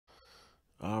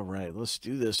All right, let's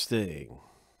do this thing.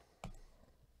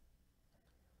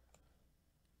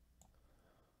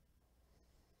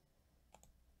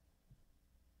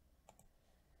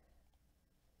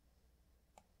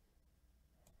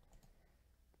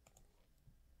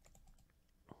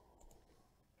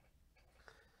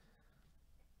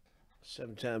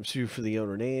 Seven times through for the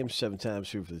owner name, 7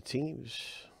 times through for the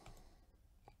teams.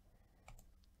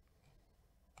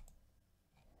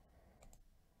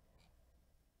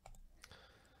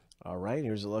 All right,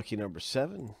 here's a lucky number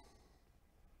 7.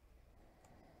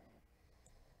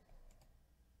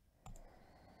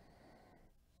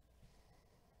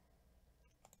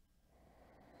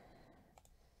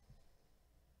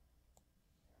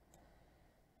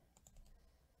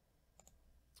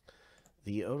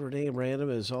 The owner name random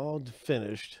is all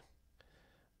finished.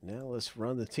 Now let's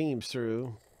run the teams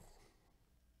through.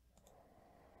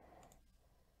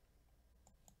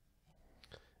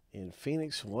 In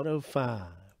Phoenix 105.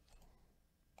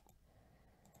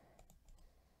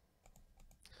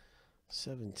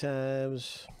 7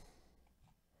 times.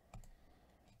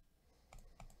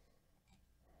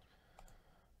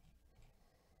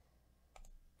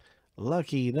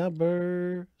 Lucky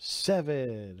number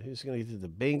 7. Who's going to get the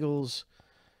Bengals?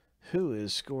 Who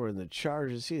is scoring the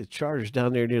Chargers? See the Chargers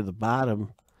down there near the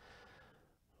bottom.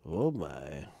 Oh,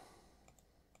 my.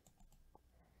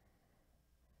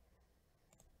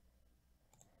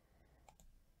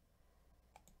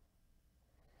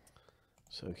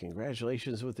 So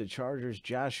congratulations with the Chargers,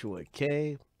 Joshua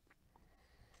K.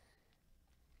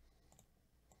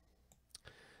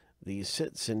 The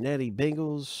Cincinnati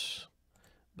Bengals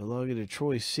belonging to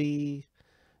Troy C.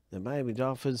 The Miami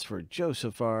Dolphins for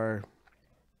Joseph R.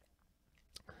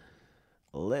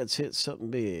 Let's hit something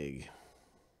big.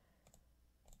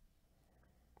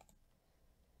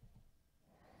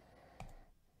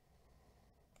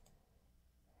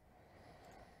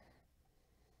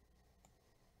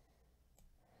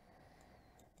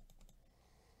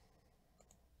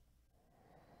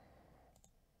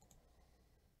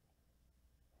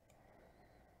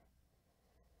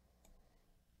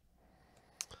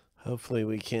 Hopefully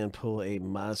we can pull a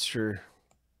monster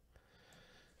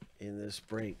in this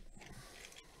break.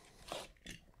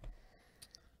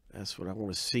 That's what I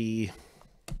want to see,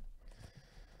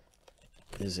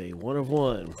 is a 1 of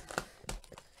 1.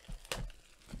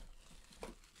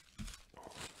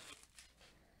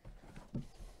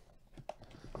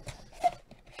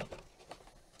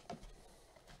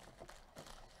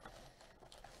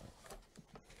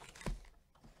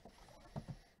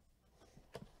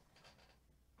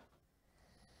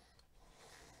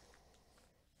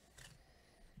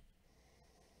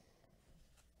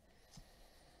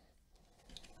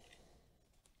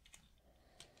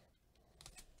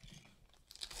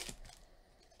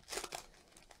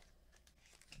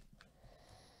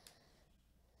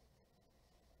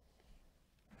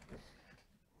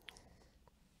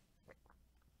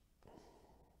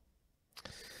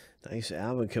 Nice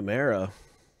Alvin Kamara.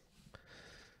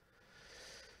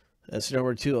 That's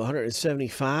number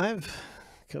 275.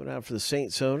 Coming out for the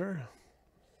Saints owner.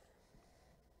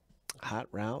 Hot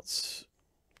routes,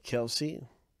 Kelsey,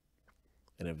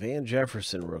 and a Van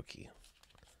Jefferson rookie.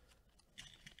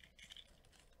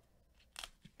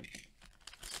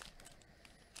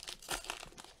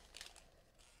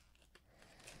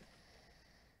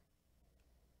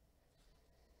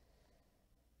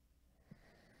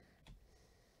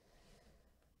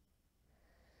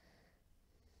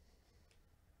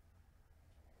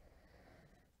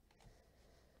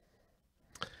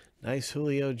 Nice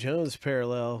Julio Jones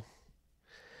parallel.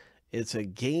 It's a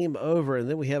game over, and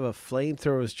then we have a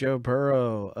flamethrowers Joe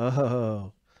Burrow.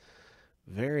 Oh,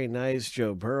 very nice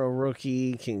Joe Burrow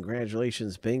rookie.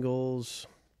 Congratulations, Bengals.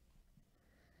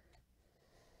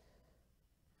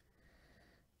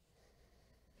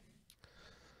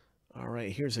 All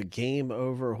right, here's a game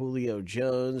over Julio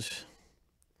Jones.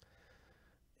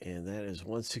 And that is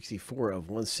 164 of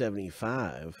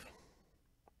 175.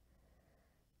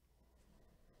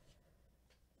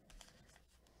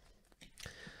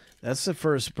 That's the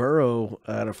first Burrow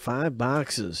out of 5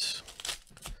 boxes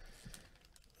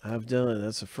I've done.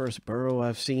 That's the first Burrow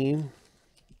I've seen.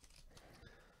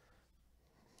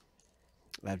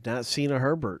 I've not seen a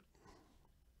Herbert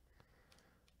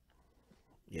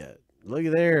yet. Look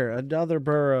at there, another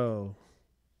Burrow.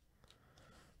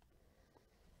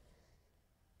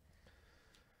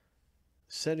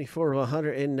 $74 of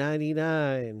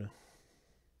 199.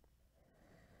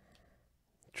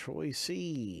 Troy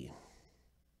C.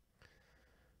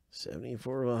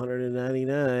 74 of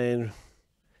 199.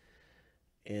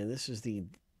 And this is the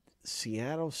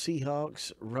Seattle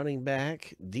Seahawks running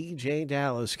back DJ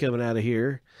Dallas coming out of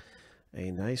here.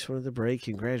 A nice one of the break.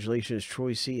 Congratulations,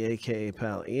 Troy C, a.k.a.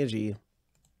 Pal Angie.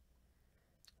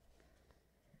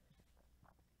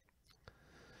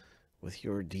 With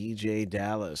your DJ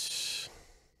Dallas.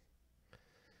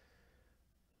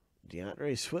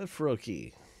 DeAndre Swift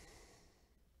rookie.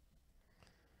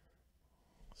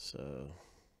 So,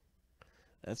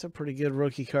 that's a pretty good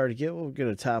rookie card to get. We're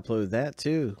going to top load that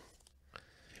too.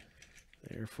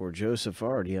 Therefore, Joseph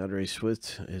R. DeAndre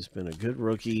Swift has been a good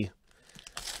rookie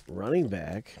running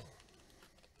back.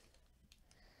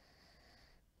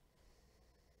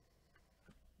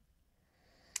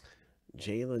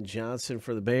 Jalen Johnson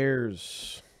for the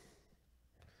Bears.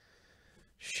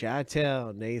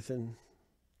 Chi-Town, Nathan.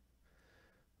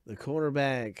 The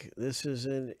cornerback. This is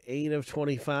an 8 of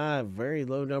 25. Very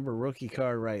low number rookie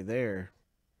card right there.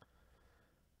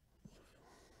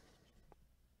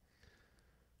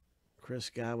 Chris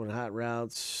Godwin, Hot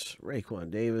Routes.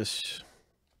 Raekwon Davis.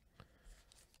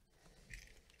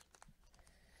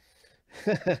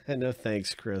 No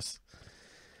thanks, Chris.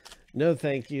 No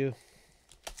thank you.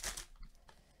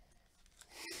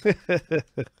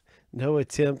 No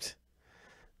attempt.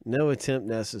 No attempt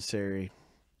necessary.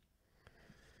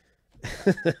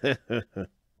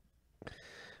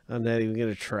 I'm not even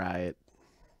going to try it.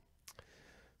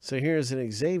 So here's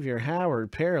an Xavier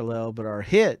Howard parallel, but our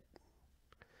hit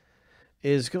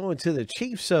is going to the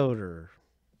Chiefs owner.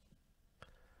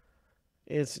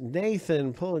 It's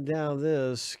Nathan pulling down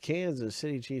this Kansas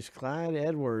City Chiefs, Clyde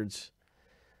Edwards.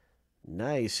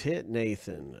 Nice hit,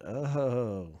 Nathan.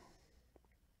 Oh.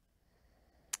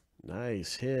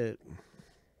 Nice hit.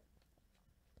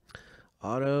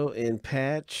 Auto and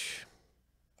patch.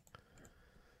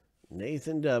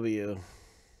 Nathan W.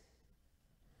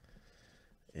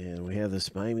 And we have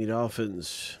this Miami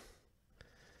Dolphins.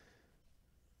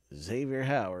 Xavier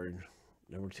Howard,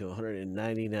 number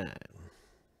 299.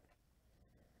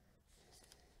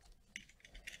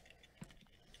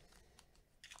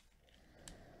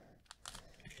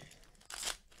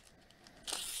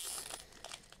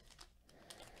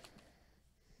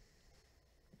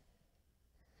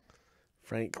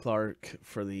 Frank Clark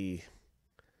for the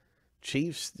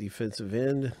Chiefs, defensive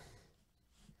end.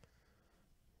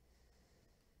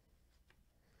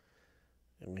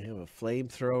 And we have a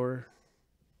flamethrower.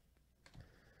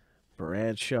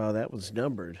 Bradshaw, that was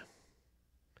numbered.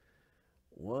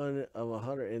 1 of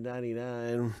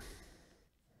 199.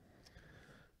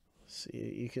 See,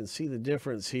 you can see the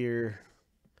difference here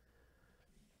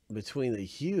between the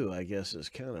hue, I guess, is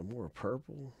kind of more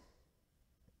purple.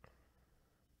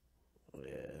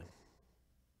 Yeah.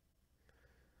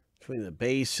 Between the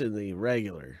base and the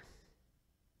regular.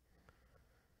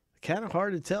 Kind of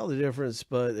hard to tell the difference,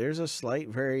 but there's a slight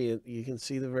variant. You can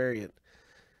see the variant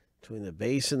between the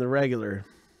base and the regular.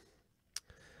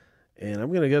 And I'm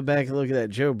going to go back and look at that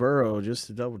Joe Burrow just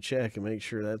to double check and make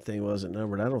sure that thing wasn't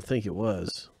numbered. I don't think it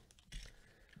was.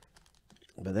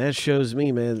 But that shows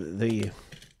me, man, the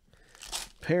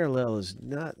parallel is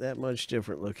not that much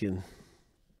different looking.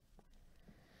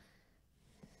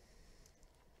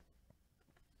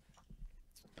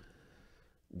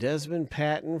 Desmond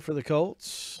Patton for the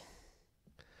Colts.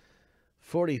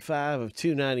 45 of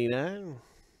 299.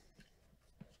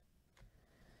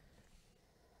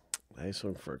 Nice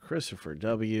one for Christopher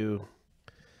W.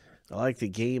 I like the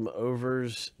game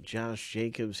overs. Josh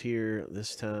Jacobs here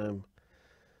this time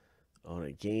on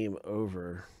a game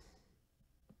over.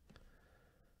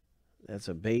 That's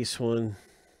a base one.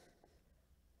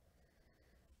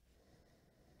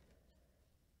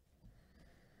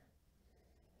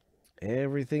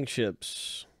 Everything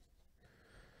ships.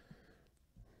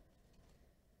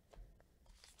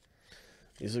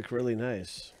 These look really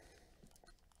nice.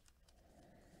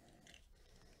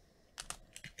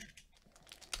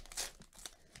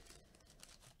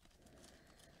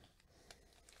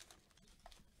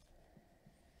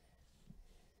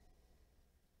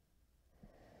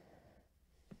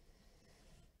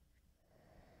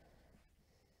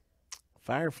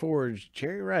 Fireforge,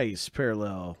 Jerry Rice,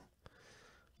 parallel.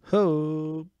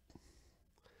 Hope.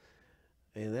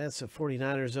 And that's a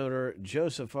 49ers owner,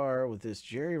 Joseph R. with this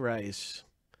Jerry Rice.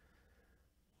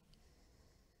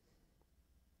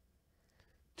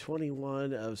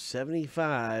 21 of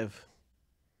 75.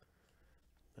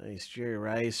 Nice Jerry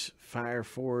Rice,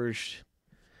 Fireforged.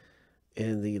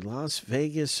 And the Las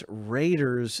Vegas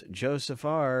Raiders, Joseph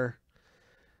R.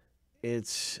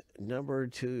 It's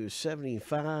numbered to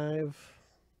 75.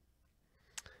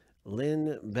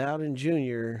 Lynn Bowden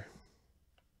Jr.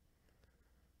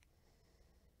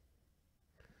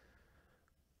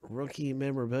 Rookie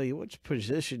memorabilia. Which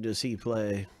position does he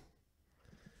play?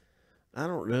 I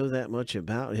don't know that much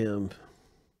about him.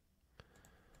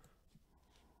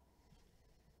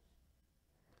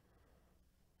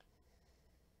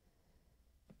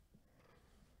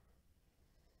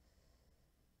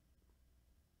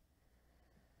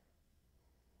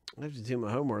 I have to do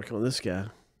my homework on this guy.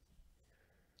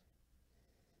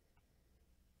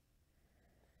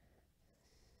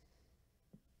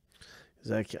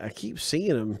 I keep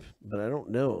seeing him, but I don't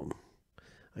know him.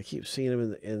 I keep seeing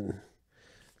him in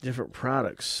different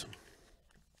products.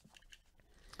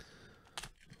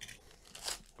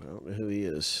 I don't know who he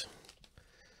is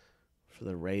for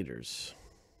the Raiders.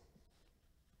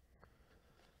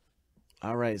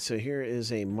 All right, so here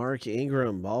is a Mark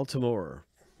Ingram, Baltimore.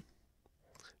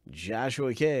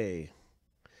 Joshua K.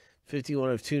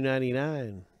 51 of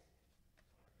 299.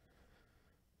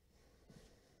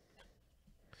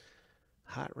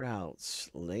 Hot Routes,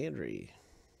 Landry.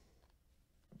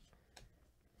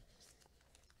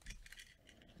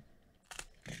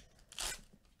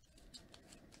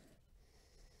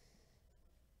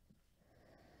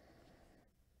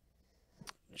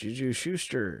 Juju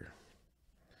Schuster.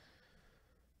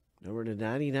 Number to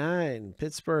 99.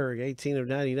 Pittsburgh, 18 of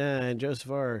 99.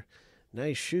 Joseph R.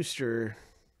 Nice Schuster.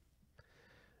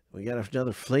 We got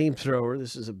another flamethrower.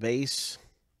 This is a base.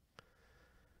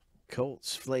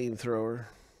 Colts flamethrower.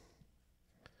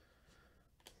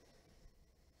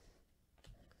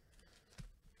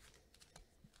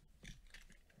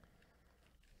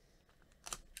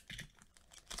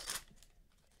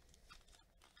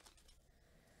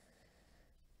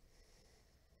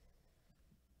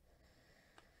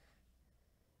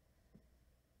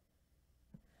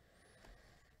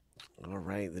 All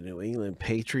right, the New England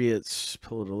Patriots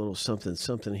pulled a little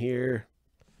something here.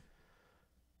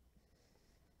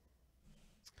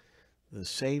 The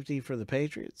safety for the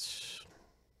Patriots.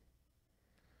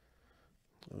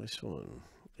 Nice one.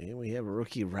 And we have a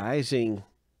rookie rising.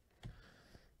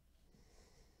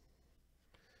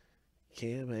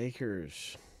 Cam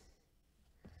Akers.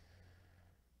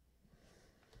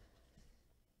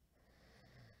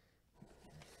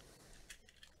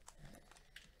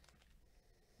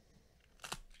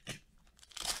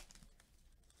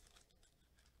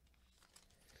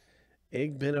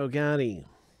 Igbenogany.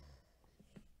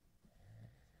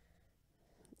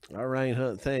 All right,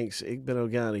 Hunt. Thanks,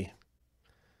 Igbenogany.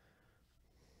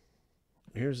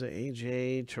 Here's a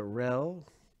AJ Terrell.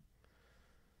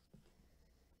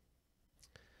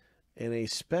 And a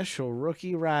special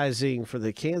rookie rising for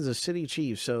the Kansas City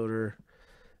Chiefs owner,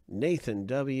 Nathan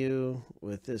W.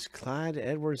 with this Clyde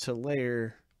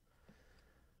Edwards-Helaire.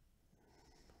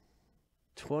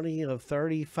 20 of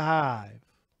 35.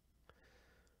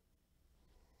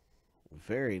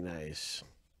 Very nice.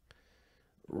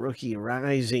 Rookie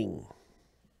rising.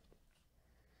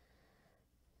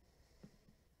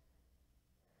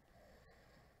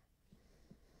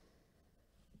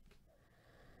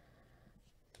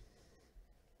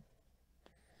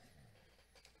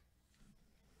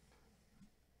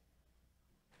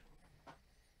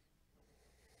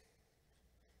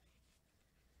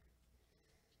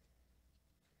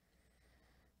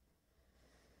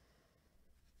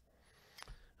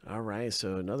 All right,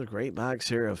 so another great box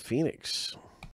here of Phoenix.